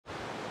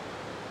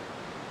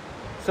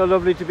So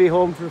lovely to be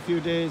home for a few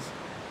days.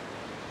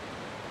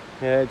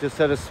 Yeah, just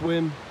had a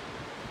swim.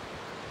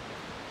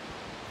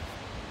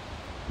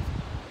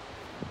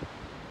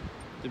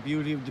 The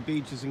beauty of the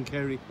beaches in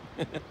Kerry.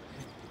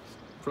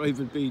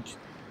 Private beach.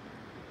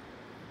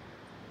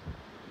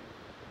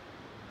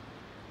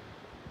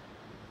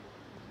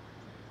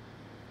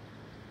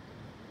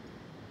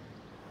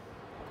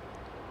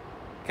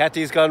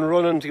 Cathy's gone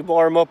running to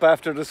warm up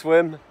after the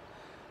swim.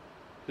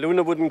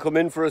 Luna wouldn't come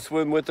in for a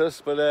swim with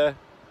us, but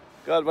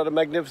God, what a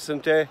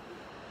magnificent day.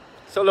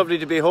 So lovely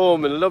to be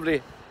home and lovely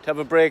to have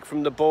a break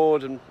from the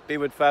boat and be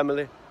with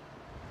family.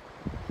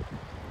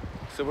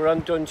 So we're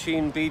on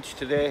Dunsheen Beach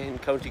today in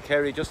County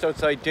Kerry, just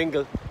outside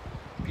Dingle.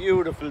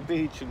 Beautiful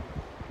beach, and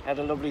had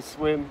a lovely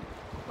swim.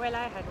 Well,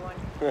 I had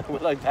one.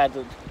 Well, I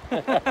paddled.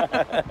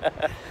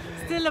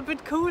 Still a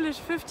bit coolish,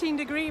 15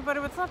 degrees, but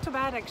it was not too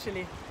bad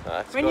actually.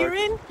 That's when gorgeous.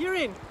 you're in, you're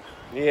in.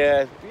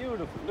 Yeah,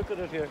 beautiful. Look at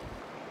it here.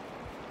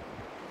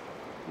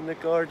 Isn't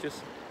it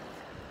gorgeous?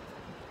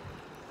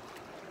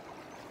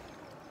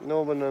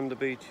 No one on the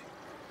beach.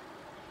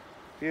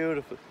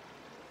 Beautiful.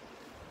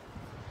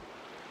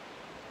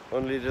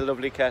 Only the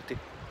lovely Cathy.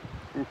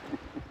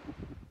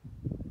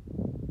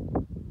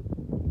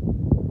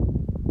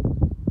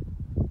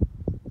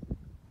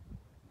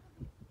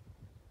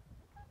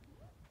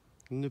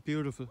 Isn't it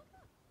beautiful?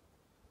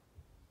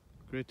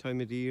 Great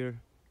time of the year.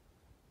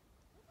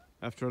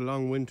 After a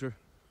long winter.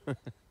 Isn't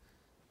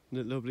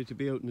it lovely to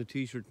be out in a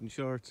t-shirt and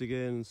shorts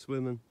again and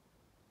swimming?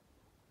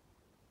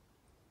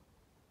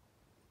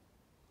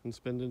 And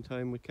spending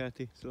time with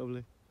Cathy. It's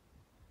lovely.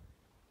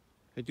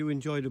 I do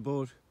enjoy the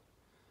boat,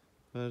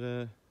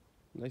 but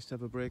nice to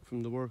have a break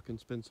from the work and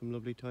spend some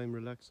lovely time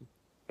relaxing.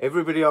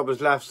 Everybody always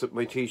laughs at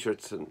my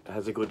t-shirts and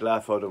has a good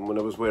laugh at them when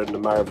I was wearing the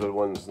Marvel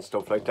ones and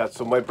stuff like that.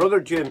 So my brother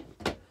Jim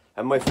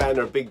and my fan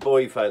are big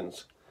boy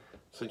fans.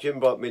 So Jim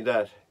bought me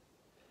that.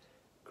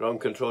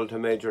 Ground control to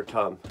Major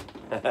Tom.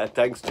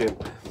 Thanks, Jim.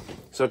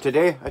 So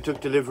today I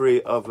took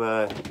delivery of,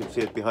 you can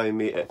see it behind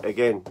me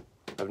again.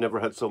 I've never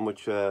had so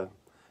much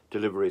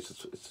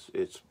deliveries.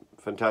 It's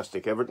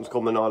fantastic. Everything's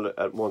coming all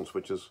at once,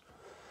 which is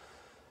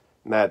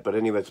mad. But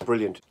anyway, it's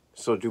brilliant.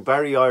 So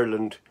Dubarry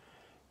Ireland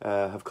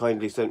have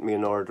kindly sent me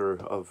an order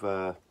of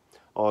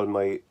all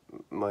my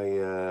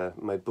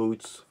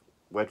boots,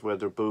 wet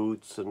weather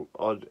boots, and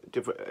all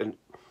different, and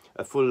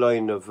a full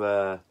line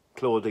of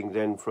clothing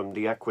then from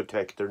the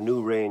Aquatech, their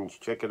new range.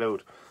 Check it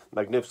out,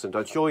 magnificent.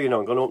 I'll show you now.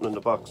 I'm going to open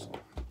the box.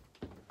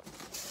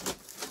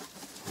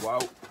 Wow,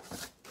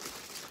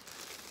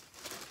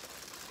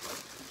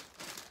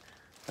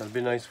 that'll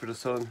be nice for the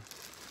sun.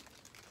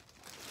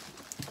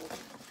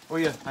 Oh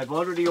yeah, I've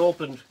already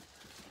opened,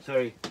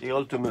 sorry, the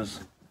Ultimas.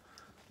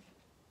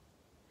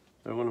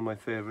 They're one of my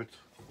favourites.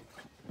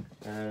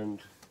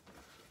 And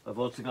I've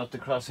also got the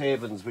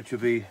Crosshavens, which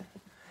would be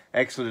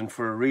excellent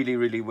for really,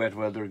 really wet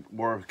weather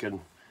work. And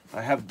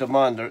I have them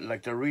on,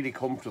 they're really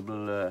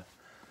comfortable.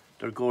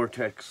 They're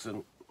Gore-Tex,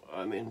 and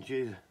I mean,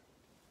 geez,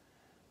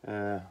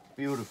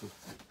 beautiful.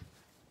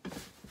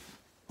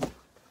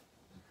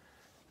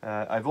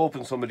 I've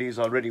opened some of these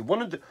already.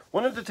 One of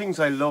the things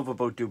I love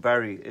about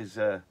Dubarry is,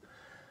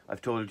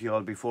 I've told you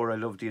all before, I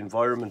love the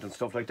environment and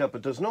stuff like that,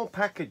 but there's no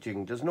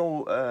packaging, there's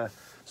no,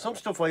 some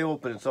stuff I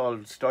open, it's all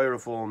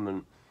styrofoam,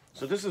 and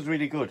so this is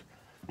really good.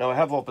 Now I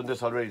have opened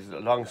this already, it's a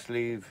long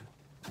sleeve,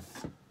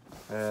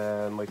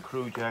 my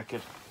crew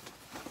jacket.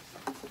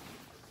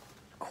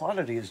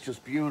 Quality is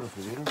just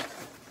beautiful, you know,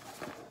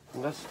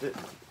 and that's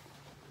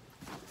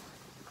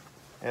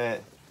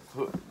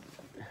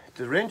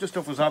the range of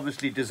stuff was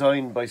obviously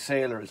designed by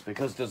sailors,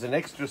 because there's an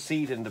extra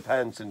seat in the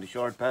pants, in the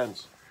short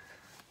pants,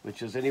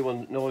 which, as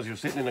anyone knows, you're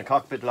sitting in a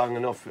cockpit long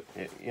enough,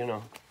 you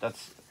know,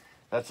 that's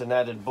an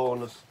added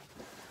bonus.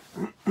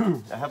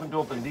 I haven't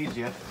opened these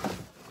yet.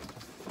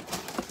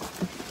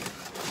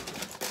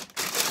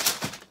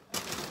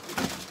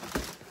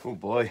 Oh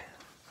boy,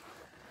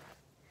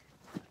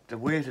 the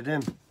weight of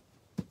them,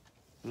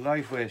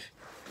 lightweight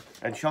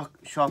and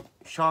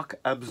shock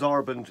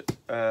absorbent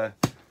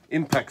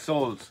impact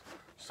soles.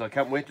 So I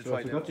can't wait to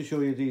try them. I forgot to show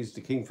you these,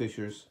 the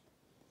Kingfishers.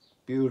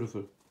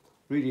 Beautiful,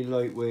 really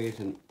lightweight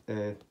and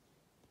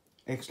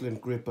excellent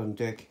grip on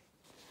deck.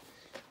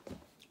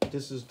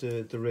 This is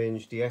the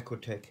range, the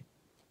Aquatech.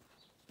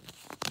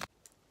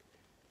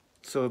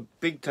 So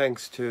big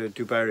thanks to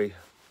Dubarry.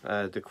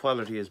 The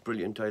quality is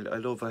brilliant. I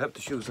love. I have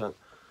the shoes on.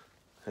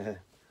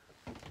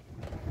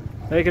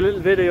 Make a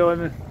little video, I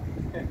mean.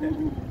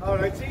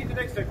 Alright, see you the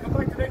next time. Come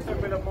back the next time,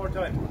 we'll have more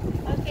time.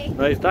 Okay.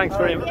 Right, thanks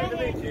very much.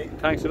 Yeah.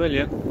 Thanks a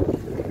million.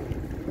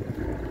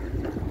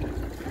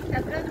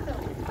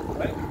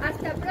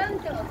 Hasta pronto. Hasta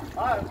pronto.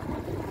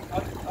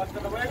 Hasta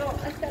luego.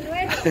 Hasta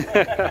luego.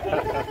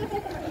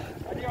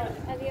 Adiós.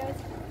 Adiós.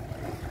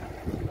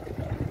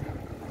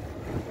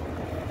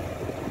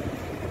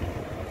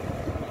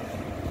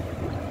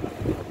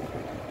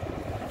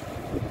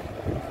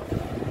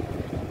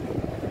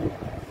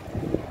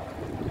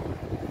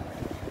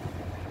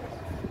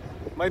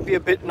 Might be a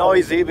bit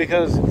noisy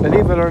because,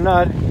 believe it or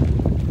not,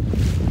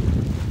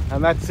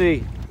 I'm at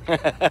sea.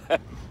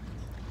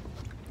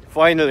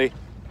 Finally,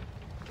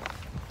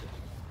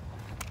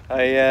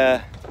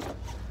 I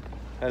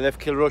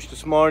left Kilrush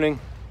this morning.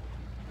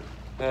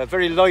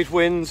 Very light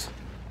winds,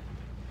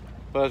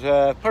 but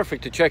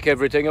perfect to check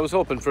everything. I was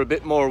hoping for a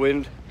bit more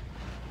wind,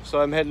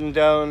 so I'm heading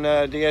down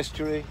the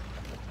estuary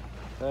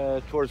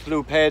towards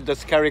Loop Head.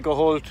 That's Carrico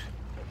Holt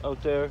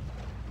out there.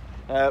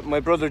 My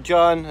brother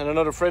John and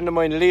another friend of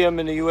mine, Liam,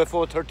 in the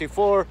UFO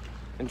 34,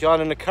 and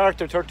John in the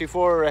Carter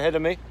 34 are ahead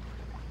of me.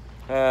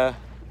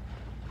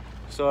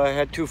 So I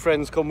had two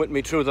friends come with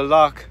me through the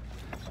lock,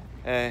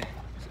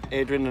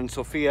 Adrian and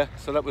Sophia,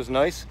 so that was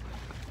nice.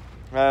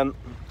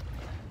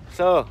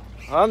 So,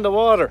 on the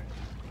water.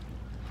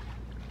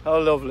 How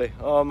lovely.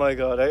 Oh my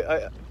God.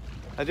 I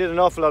did an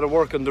awful lot of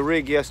work on the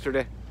rig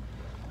yesterday.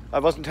 I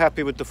wasn't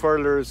happy with the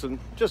furlers and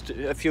just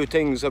a few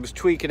things. I was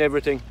tweaking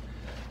everything.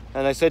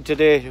 And I said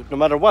today, no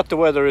matter what the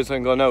weather is,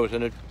 I'm going out.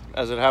 And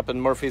as it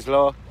happened, Murphy's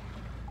Law,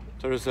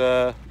 there's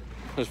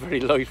very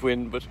light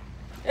wind, but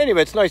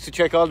anyway, it's nice to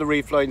check all the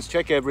reef lines,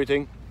 check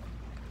everything.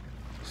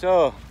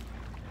 So,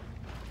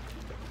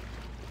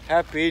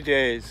 happy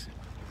days.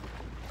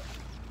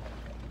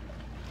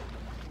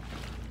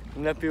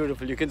 Isn't that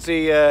beautiful? You can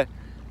see, I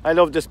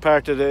love this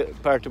part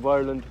of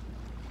Ireland.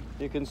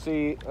 You can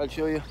see, I'll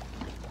show you,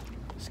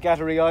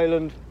 Scattery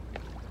Island.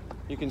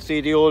 You can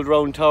see the old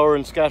round tower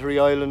in Scattery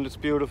Island, it's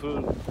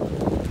beautiful.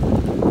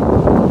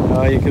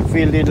 You can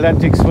feel the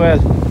Atlantic swell.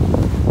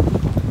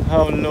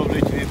 How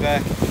lovely to be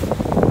back.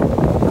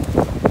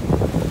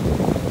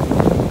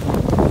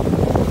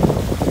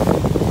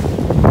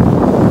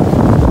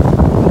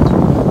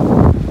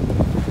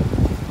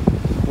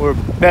 We're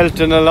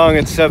belting along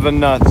at 7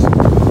 knots.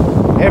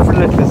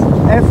 Effortlessly.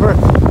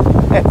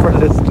 And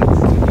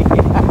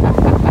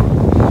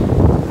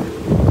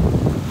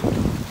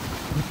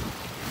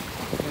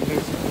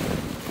there's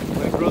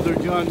my brother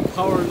John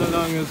powering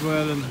along as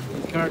well, and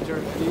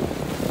Carter's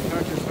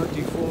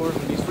 34,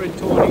 and his friend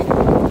Tony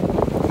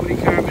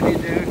Carmody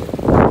there,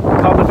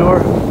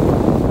 Commodore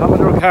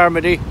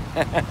Carmody,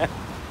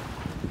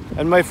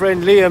 and my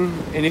friend Liam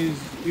in his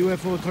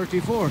UFO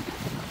 34.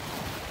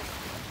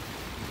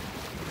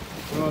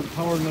 We're all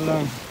powering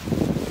along.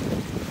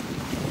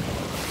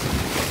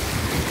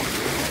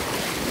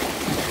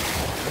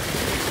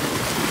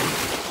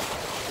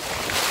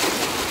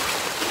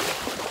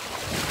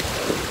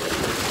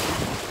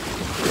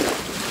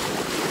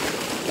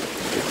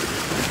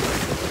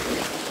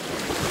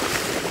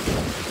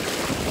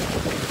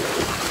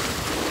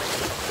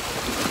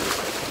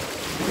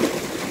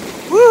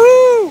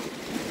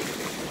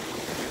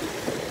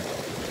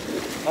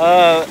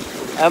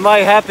 Am I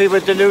happy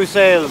with the new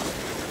sails?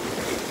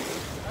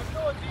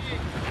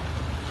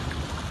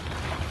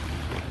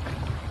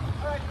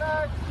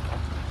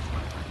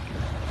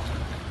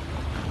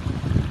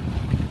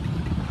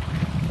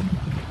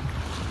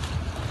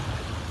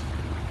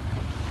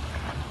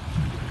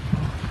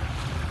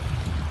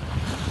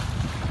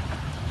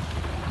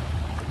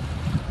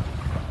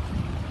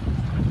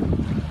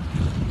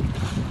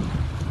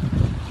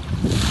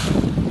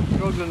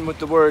 Struggling with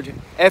the word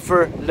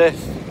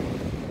effortlessly.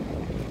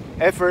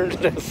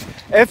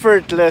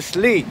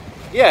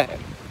 Yeah,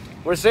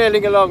 we're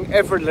sailing along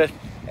effortless.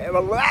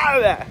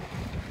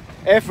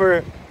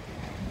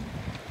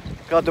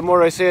 God, the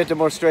more I say it, the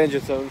more strange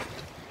it sounds.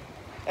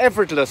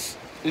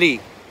 Effortlessly.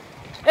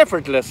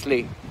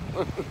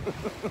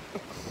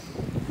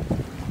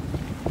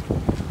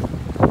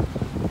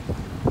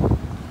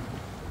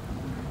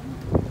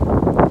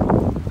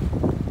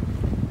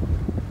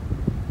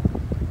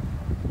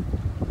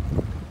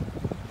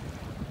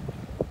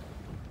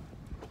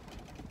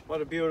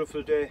 What a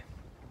beautiful day.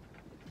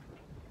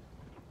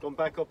 Going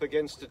back up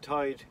against the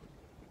tide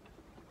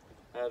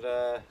and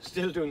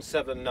still doing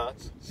 7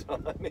 knots.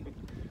 So I mean,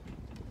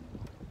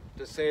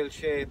 the sail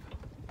shape,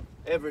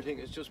 everything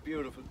is just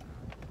beautiful.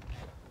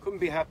 Couldn't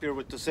be happier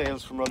with the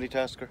sails from Ruddy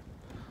Tasker.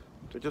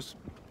 They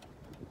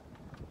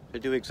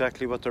do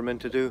exactly what they're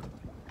meant to do.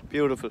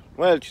 Beautiful.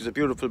 Well, she's a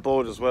beautiful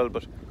boat as well,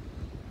 but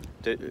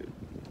the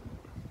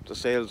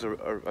sails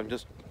are I'm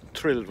just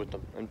thrilled with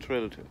them. I'm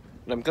thrilled.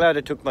 And I'm glad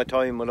I took my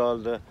time with all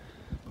the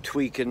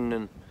tweaking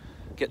and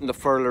getting the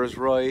furlers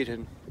right,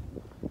 and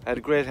I had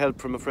a great help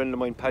from a friend of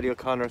mine, Paddy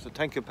O'Connor, so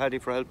thank you, Paddy,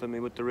 for helping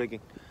me with the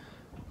rigging.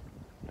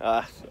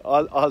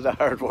 All the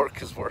hard work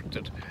is worth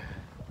it.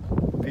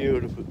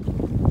 Beautiful.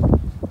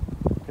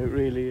 It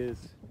really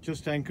is.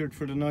 Just anchored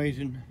for the night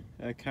in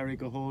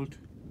Carrico Holt.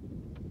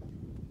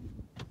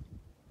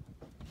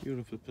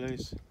 Beautiful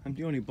place. I'm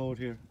the only boat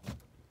here.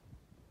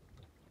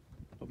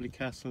 Lovely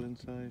castle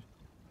inside.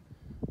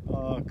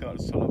 Oh God,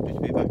 it's so lovely to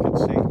be back at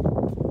sea.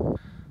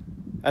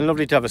 And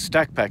lovely to have a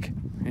stack pack.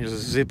 You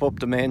just zip up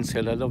the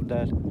mainsail, I love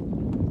that.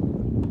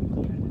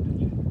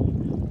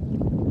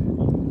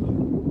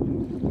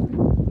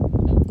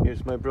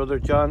 Here's my brother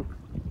John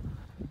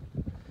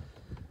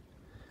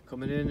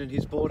coming in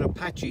his boat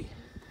Apache,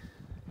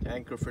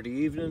 anchor for the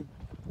evening.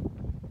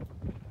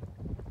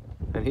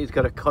 And he's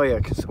got a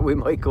kayak, so we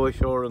might go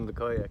ashore on the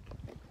kayak.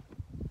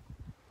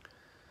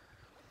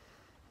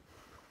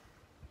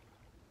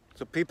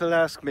 So people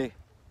ask me,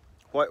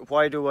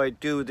 Why do I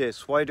do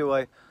this? Why do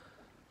I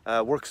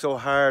work so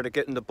hard at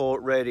getting the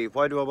boat ready?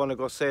 Why do I want to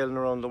go sailing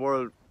around the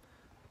world?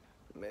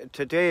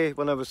 Today,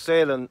 when I was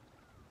sailing,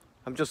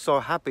 I'm just so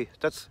happy.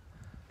 That's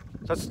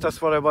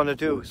what I want to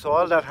do. So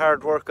all that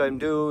hard work I'm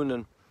doing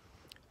and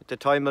the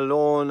time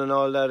alone and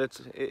all that,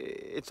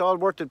 it's all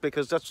worth it,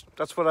 because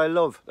that's what I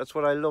love. That's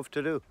what I love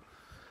to do.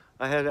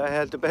 I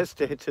had the best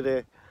day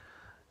today.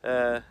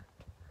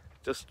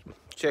 Just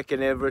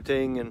checking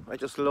everything, and I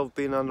just love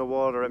being on the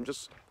water.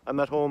 I'm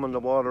at home on the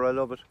water. I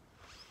love it.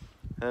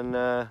 And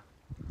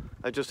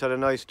I just had a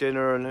nice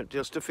dinner, and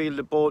just to feel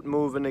the boat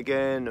moving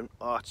again, and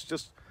I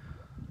just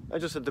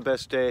had the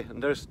best day.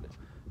 And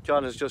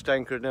John has just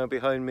anchored now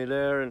behind me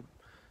there, and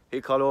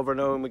he'll call over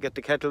now and we get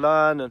the kettle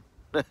on, and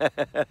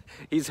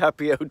he's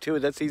happy out too.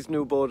 That's his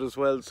new boat as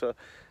well, so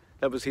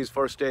that was his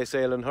first day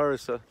sailing her.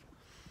 So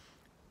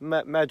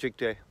magic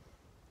day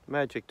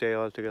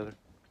altogether.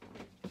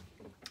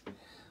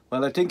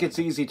 Well, I think it's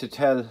easy to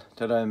tell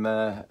that I'm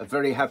a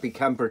very happy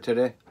camper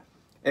today.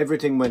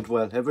 Everything went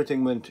well.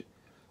 Everything went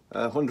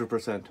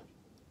 100%,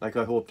 like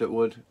I hoped it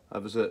would. I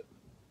was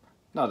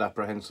not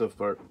apprehensive,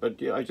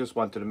 but yeah, I just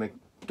wanted to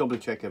double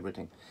check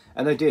everything,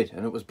 and I did,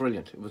 and it was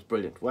brilliant. It was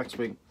brilliant.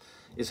 Waxwing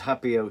is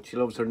happy out. She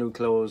loves her new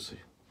clothes,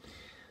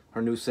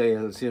 her new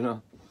sails, you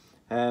know.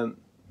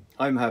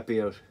 I'm happy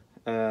out.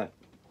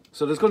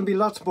 So there's going to be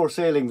lots more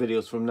sailing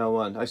videos from now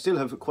on. I still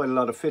have quite a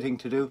lot of fitting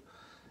to do.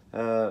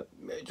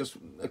 Just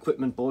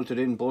equipment bolted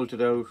in,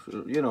 bolted out,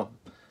 you know.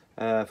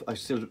 I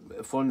still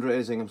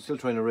fundraising. I'm still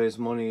trying to raise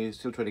money,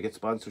 still trying to get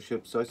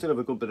sponsorships, so I still have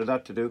a good bit of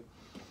that to do.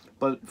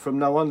 But from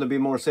now on there'll be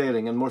more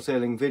sailing and more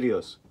sailing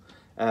videos.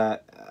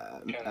 And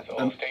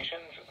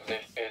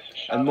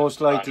most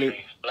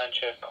likely,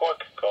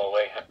 Cork,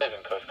 Galway,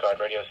 and Coast Guard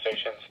radio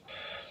stations.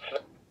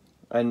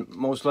 And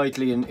most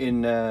likely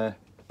in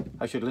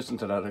I should listen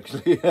to that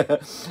actually.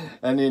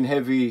 And in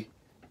heavy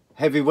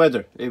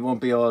weather, it won't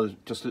be all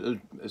just little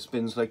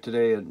spins like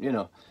today, and you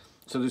know.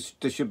 So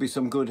there should be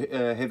some good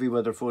heavy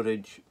weather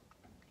footage.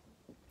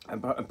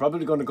 I'm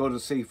probably going to go to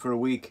sea for a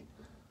week.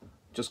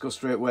 Just go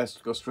straight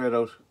west, go straight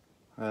out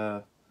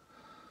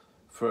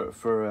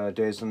for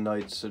days and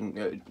nights,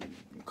 and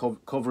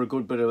cover a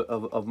good bit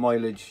of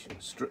mileage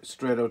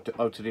straight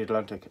out to the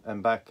Atlantic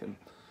and back. And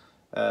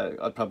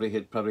I'll probably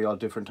hit all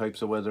different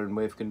types of weather and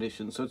wave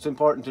conditions. So it's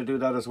important to do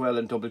that as well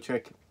and double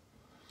check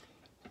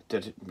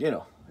that, you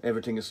know,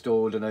 everything is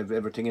stowed and I've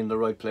everything in the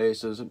right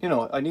places. And, you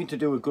know, I need to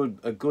do a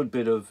good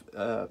bit of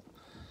a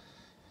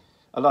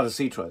lot of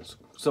sea trials.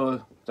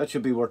 So that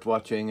should be worth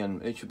watching,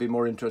 and it should be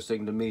more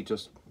interesting than me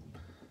just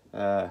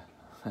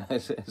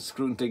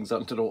screwing things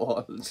onto the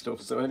wall and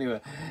stuff. So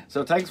anyway,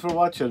 so thanks for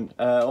watching.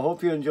 I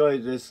hope you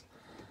enjoyed this,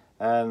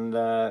 and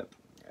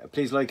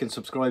please like and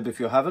subscribe if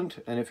you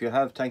haven't, and if you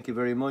have, thank you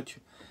very much,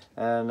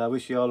 and I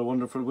wish you all a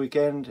wonderful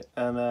weekend,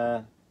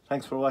 and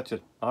thanks for watching.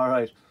 All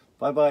right,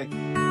 bye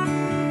bye.